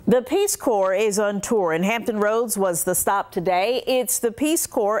The Peace Corps is on tour, and Hampton Roads was the stop today. It's the Peace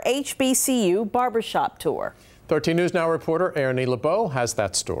Corps HBCU Barbershop Tour. 13 News Now reporter Ernie LeBeau has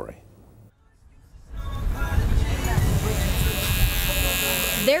that story.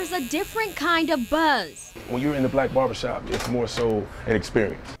 There's a different kind of buzz. When you're in the black barbershop, it's more so an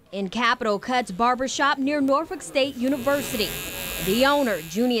experience. In Capitol Cuts Barbershop near Norfolk State University. The owner,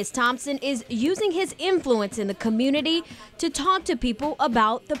 Junius Thompson, is using his influence in the community to talk to people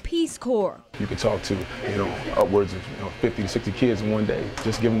about the Peace Corps. You can talk to, upwards of 50 to 60 kids in one day.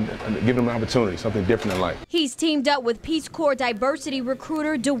 Just give them an opportunity, something different in life. He's teamed up with Peace Corps diversity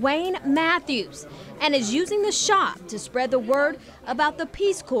recruiter Dwayne Matthews and is using the shop to spread the word about the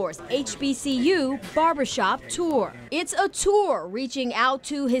Peace Corps' HBCU Barbershop Tour. It's a tour reaching out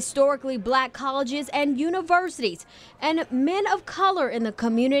to historically black colleges and universities and men of color in the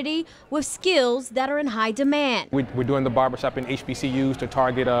community with skills that are in high demand. We're doing the barbershop in HBCUs to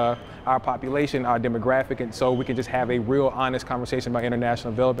target our population, our demographic, and so we can just have a real honest conversation about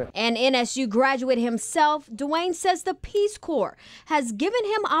international development. An NSU graduate himself, Dwayne says the Peace Corps has given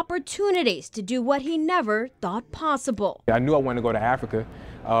him opportunities to do what he never thought possible. I knew I wanted to go to Africa,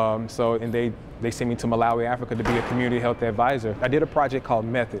 and they sent me to Malawi, Africa to be a community health advisor. I did a project called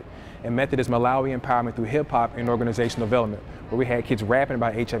Method, and Method is Malawi empowerment through hip hop and organizational development, where we had kids rapping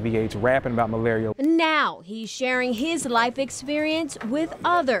about HIV/AIDS, rapping about malaria. Now he's sharing his life experience with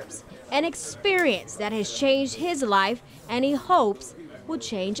others, an experience that has changed his life and he hopes will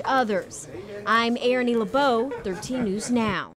change others. I'm Ernie LeBeau, 13 News Now.